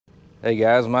Hey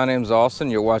guys, my name's Austin.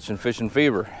 You're watching Fishing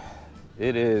Fever.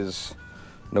 It is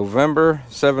November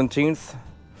 17th.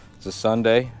 It's a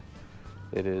Sunday.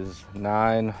 It is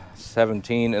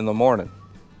 9:17 in the morning.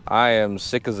 I am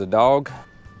sick as a dog,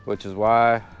 which is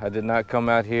why I did not come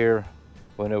out here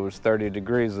when it was 30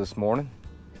 degrees this morning.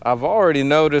 I've already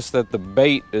noticed that the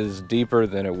bait is deeper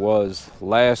than it was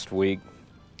last week.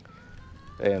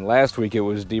 And last week it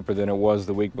was deeper than it was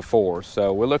the week before.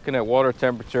 So we're looking at water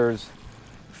temperatures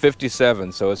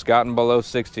 57, so it's gotten below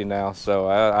 60 now. So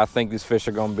I think these fish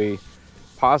are gonna be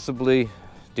possibly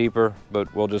deeper,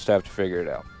 but we'll just have to figure it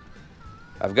out.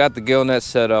 I've got the gill net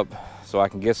set up so I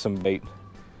can get some bait,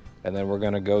 and then we're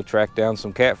gonna go track down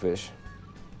some catfish.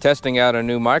 Testing out a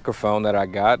new microphone that I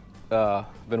got.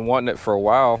 Been wanting it for a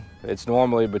while. It's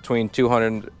normally between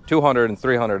 $200 and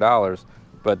 $300,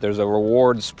 but there's a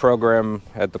rewards program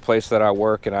at the place that I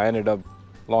work, and I ended up,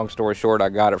 long story short, I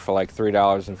got it for like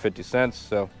 $3.50,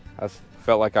 so I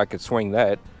felt like I could swing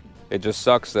that. It just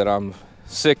sucks that I'm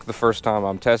sick the first time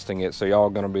I'm testing it, so y'all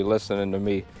gonna be listening to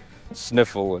me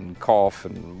sniffle and cough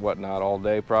and whatnot all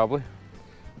day probably.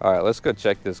 All right, let's go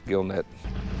check this gill net.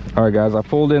 All right guys, I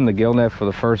pulled in the gill net for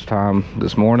the first time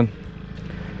this morning,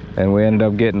 and we ended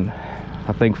up getting,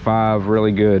 I think, 5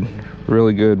 really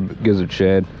good gizzard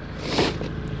shad.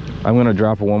 I'm gonna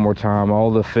drop it one more time.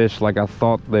 All the fish, like I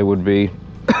thought they would be,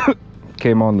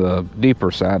 came on the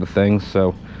deeper side of things,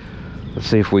 so let's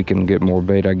see if we can get more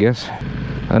bait, I guess.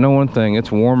 I know one thing,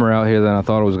 it's warmer out here than I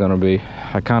thought it was gonna be.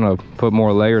 I kind of put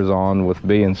more layers on with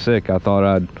being sick. I thought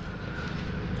I'd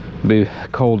be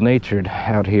cold-natured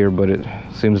out here, but it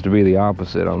seems to be the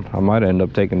opposite. I might end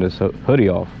up taking this hoodie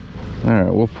off. All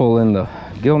right, we'll pull in the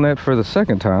gill net for the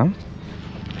second time.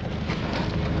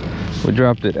 We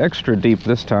dropped it extra deep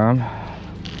this time.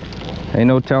 Ain't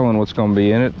no telling what's gonna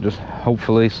be in it, just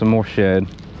hopefully some more shad.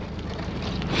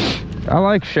 I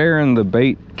like sharing the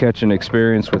bait catching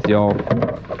experience with y'all.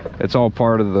 It's all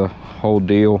part of the whole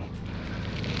deal.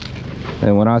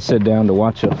 And when I sit down to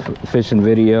watch a fishing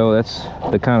video, that's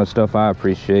the kind of stuff I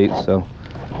appreciate. So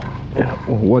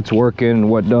what's working,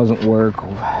 what doesn't work.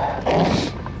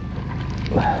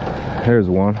 Here's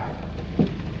one.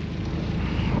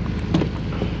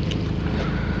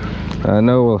 I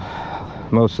know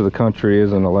most of the country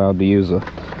isn't allowed to use a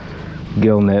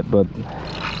gill net, but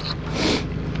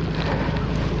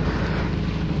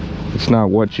it's not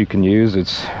what you can use,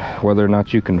 it's whether or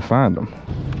not you can find them.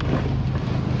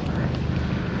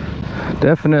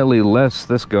 Definitely less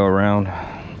this go around.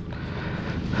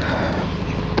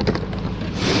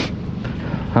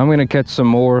 I'm gonna catch some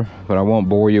more, but I won't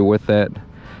bore you with that.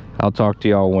 I'll talk to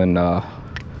y'all when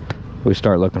we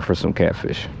start looking for some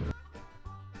catfish.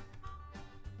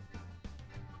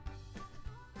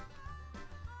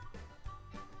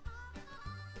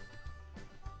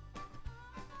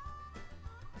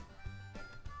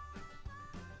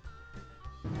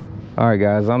 All right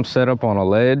guys, I'm set up on a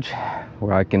ledge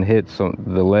where I can hit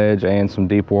the ledge and some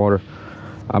deep water.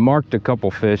 I marked a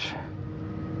couple fish.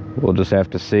 We'll just have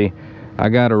to see. I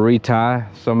gotta retie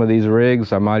some of these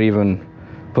rigs. I might even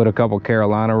put a couple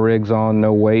Carolina rigs on,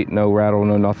 no weight, no rattle,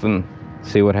 no nothing.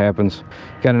 See what happens.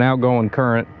 Got an outgoing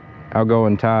current,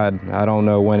 outgoing tide. I don't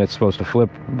know when it's supposed to flip,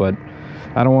 but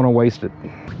I don't want to waste it.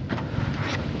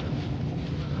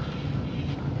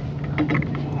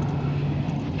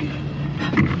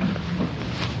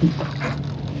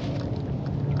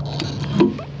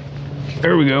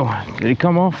 There we go. Did he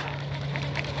come off?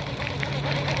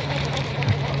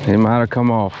 He might have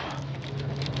come off.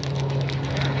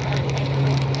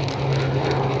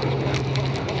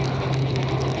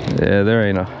 Yeah, there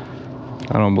ain't I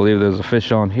don't believe there's a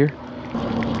fish on here.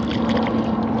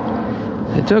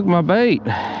 They took my bait.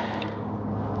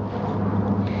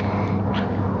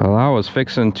 Well, I was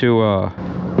fixing to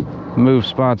move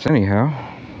spots anyhow.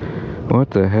 What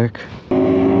the heck?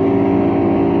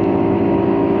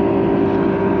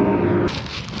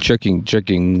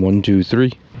 Checking, 1, 2,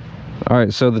 3. All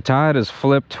right, so the tide is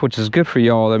flipped, which is good for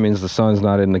y'all. That means the sun's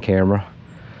not in the camera.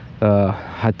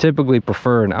 I typically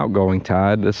prefer an outgoing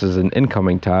tide. This is an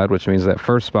incoming tide, which means that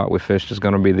first spot we fished is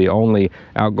going to be the only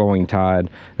outgoing tide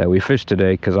that we fished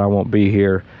today, because I won't be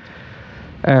here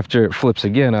after it flips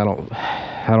again. I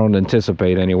don't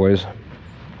anticipate anyways.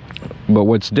 But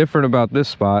what's different about this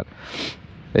spot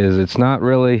is it's not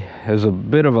really, there's a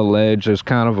bit of a ledge, there's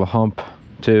kind of a hump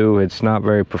too. It's not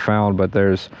very profound, but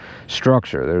there's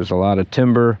structure. There's a lot of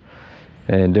timber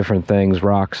and different things,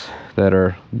 rocks that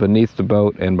are beneath the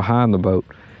boat and behind the boat.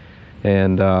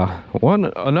 And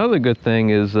another good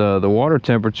thing is the water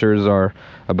temperatures are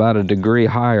about 1 degree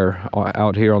higher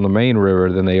out here on the main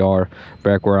river than they are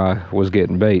back where I was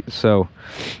getting bait. So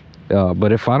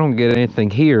But if I don't get anything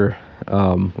here,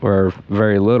 or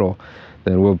very little,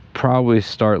 then we'll probably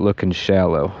start looking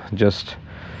shallow. Just,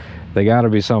 they got to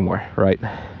be somewhere, right?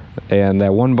 And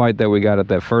that one bite that we got at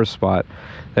that first spot,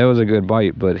 that was a good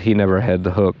bite, but he never had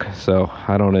the hook, so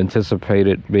I don't anticipate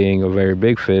it being a very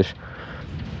big fish.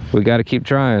 We got to keep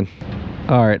trying.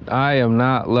 All right, I am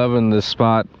not loving this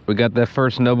spot. We got that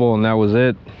first nibble and that was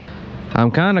it.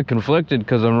 I'm kind of conflicted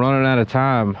because I'm running out of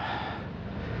time.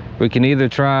 We can either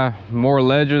try more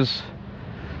ledges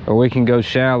or we can go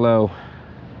shallow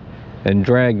and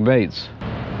drag baits.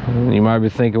 You might be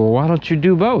thinking, well, why don't you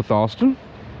do both, Austin?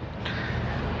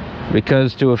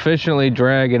 Because to efficiently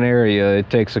drag an area, it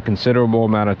takes a considerable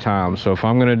amount of time. So if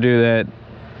I'm gonna do that,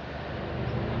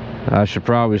 I should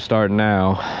probably start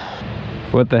now.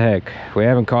 What the heck? We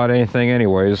haven't caught anything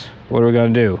anyways. What are we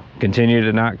gonna do? Continue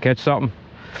to not catch something?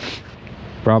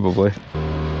 Probably.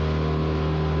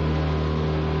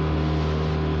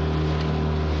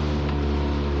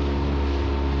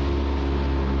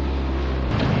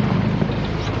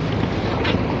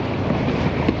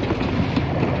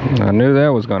 I knew that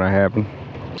was gonna happen.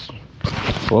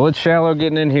 Well, it's shallow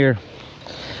getting in here,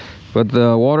 but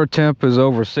the water temp is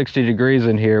over 60 degrees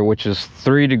in here, which is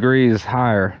 3 degrees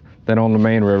higher than on the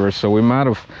main river. So we might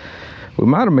have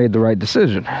made the right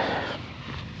decision.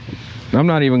 I'm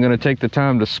not even gonna take the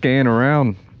time to scan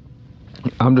around.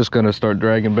 I'm just gonna start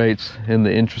dragging baits in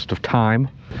the interest of time.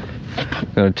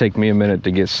 It's gonna take me a minute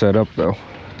to get set up though.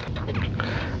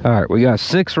 All right, we got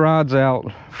 6 rods out.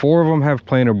 4 of them have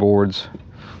planer boards.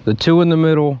 The 2 in the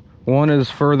middle, one is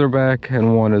further back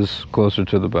and one is closer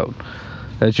to the boat.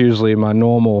 That's usually my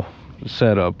normal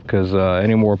setup, because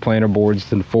any more planer boards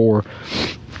than 4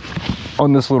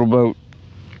 on this little boat,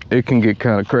 it can get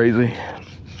kind of crazy.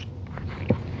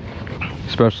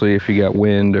 Especially if you got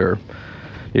wind or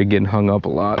you're getting hung up a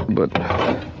lot. But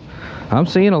I'm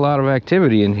seeing a lot of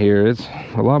activity in here. It's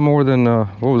a lot more than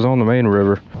what was on the main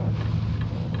river.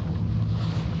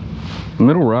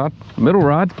 Middle rod, middle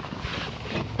rod.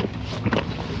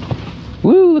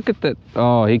 Woo, look at that.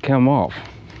 Oh, he come off.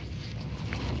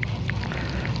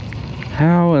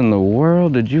 How in the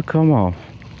world did you come off?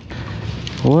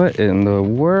 What in the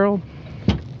world?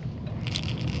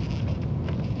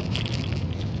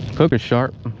 Hook is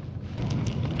sharp.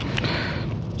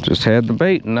 Just had the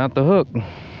bait and not the hook.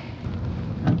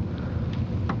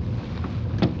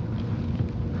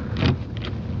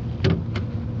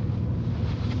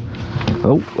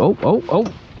 Oh, oh, oh,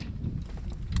 oh.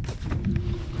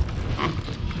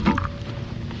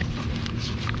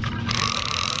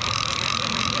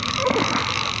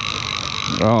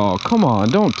 Oh, come on,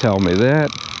 don't tell me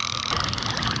that.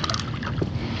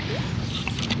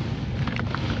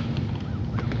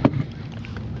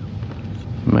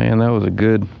 Man, that was a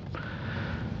good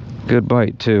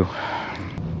bite too.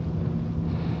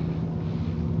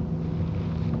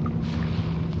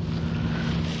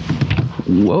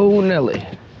 Whoa, Nelly.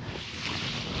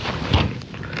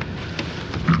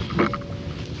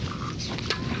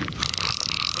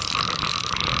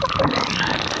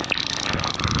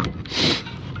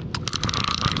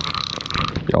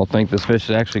 Y'all think this fish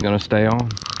is actually going to stay on?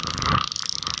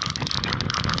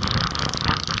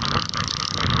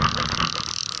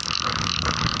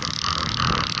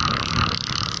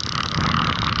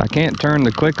 I can't turn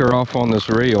the clicker off on this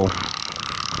reel.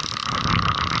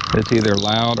 It's either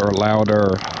loud or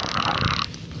louder.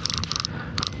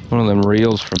 One of them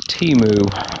reels from Temu.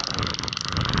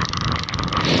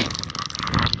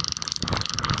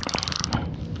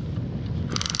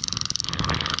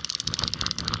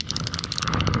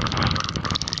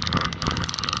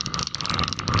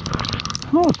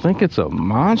 I don't think it's a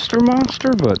monster,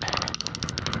 but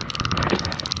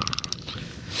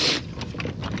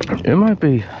it might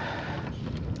be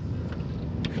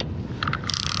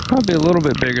a little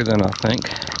bit bigger than I think.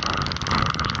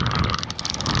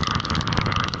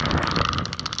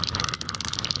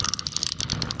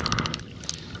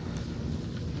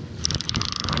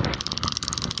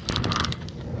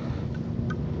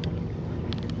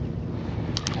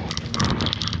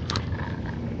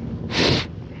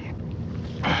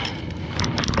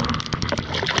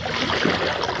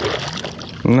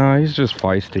 No, he's just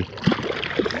feisty.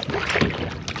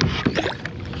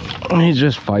 He's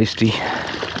just feisty.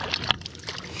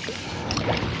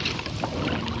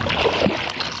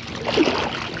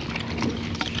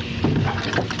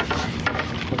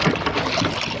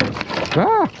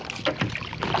 Ah!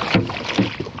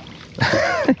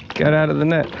 Got out of the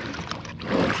net.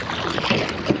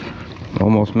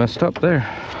 Almost messed up there.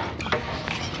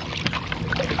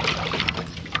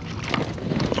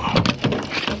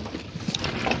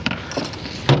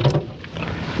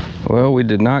 Well, we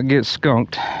did not get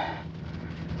skunked,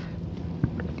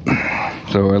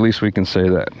 so at least we can say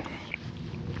that.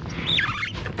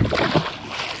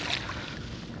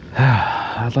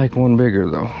 I'd like one bigger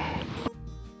though.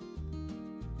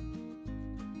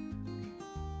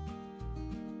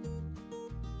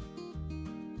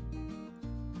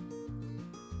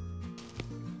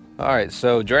 All right,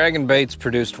 so dragging baits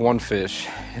produced one fish,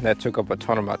 and that took up a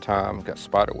ton of my time. Got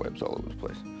spider webs all over the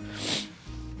place.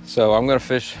 So I'm gonna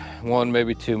fish one,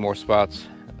 maybe two more spots,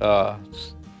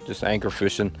 just anchor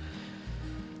fishing,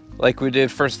 like we did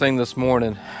first thing this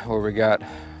morning, where we got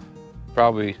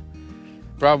probably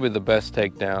the best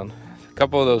takedown. A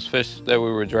couple of those fish that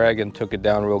we were dragging took it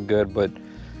down real good, but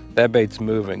that bait's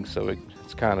moving, so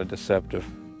it's kind of deceptive.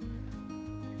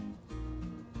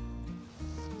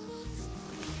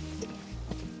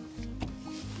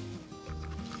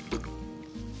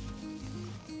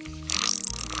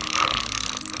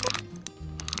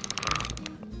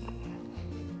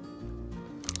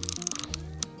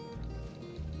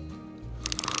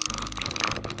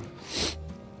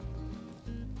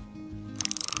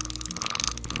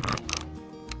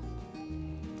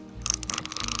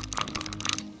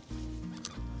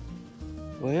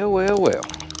 Well.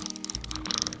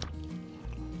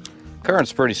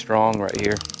 Current's pretty strong right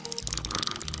here.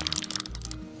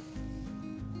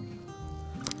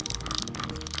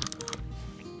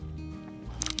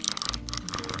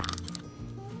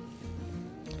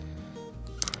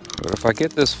 But if I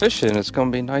get this fish in, it's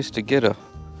gonna be nice to get a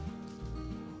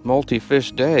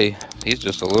multi-fish day. He's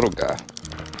just a little guy.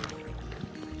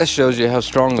 That shows you how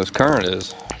strong this current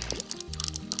is.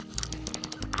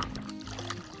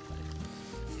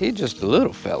 He's just a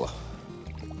little fella.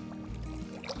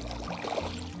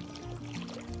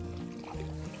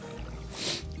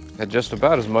 Got just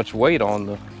about as much weight on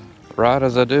the rod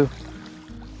as I do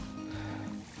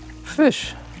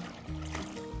fish.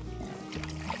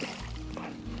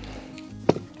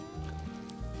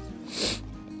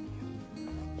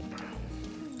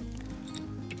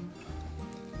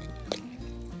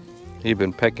 He's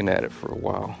been pecking at it for a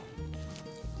while.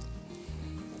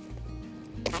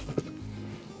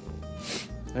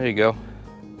 There you go.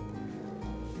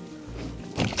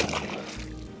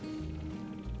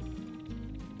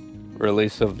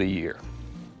 Release of the year.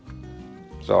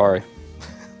 Sorry.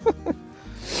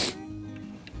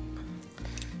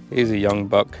 He's a young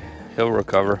buck. He'll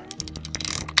recover.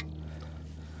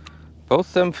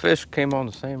 Both them fish came on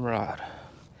the same rod.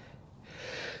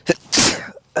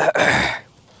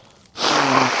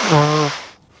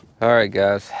 All right,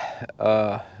 guys.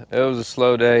 It was a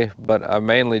slow day, but I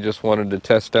mainly just wanted to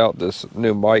test out this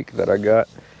new mic that I got.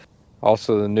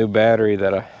 Also, the new battery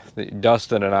that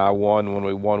Dustin and I won when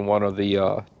we won one of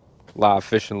the live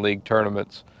fishing league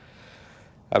tournaments.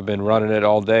 I've been running it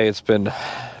all day. It's been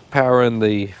powering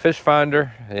the fish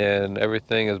finder, and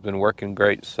everything has been working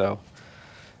great, so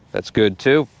that's good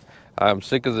too. I'm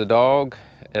sick as a dog,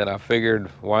 and I figured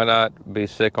why not be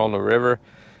sick on the river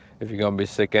if you're gonna be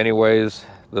sick anyways.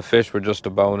 The fish were just a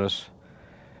bonus.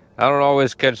 I don't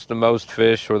always catch the most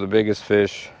fish or the biggest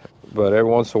fish, but every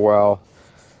once in a while,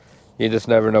 you just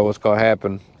never know what's gonna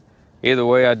happen. Either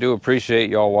way, I do appreciate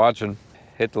y'all watching.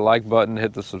 Hit the like button,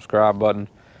 hit the subscribe button.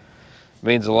 It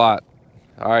means a lot.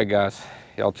 All right, guys,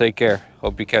 y'all take care.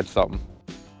 Hope you catch something.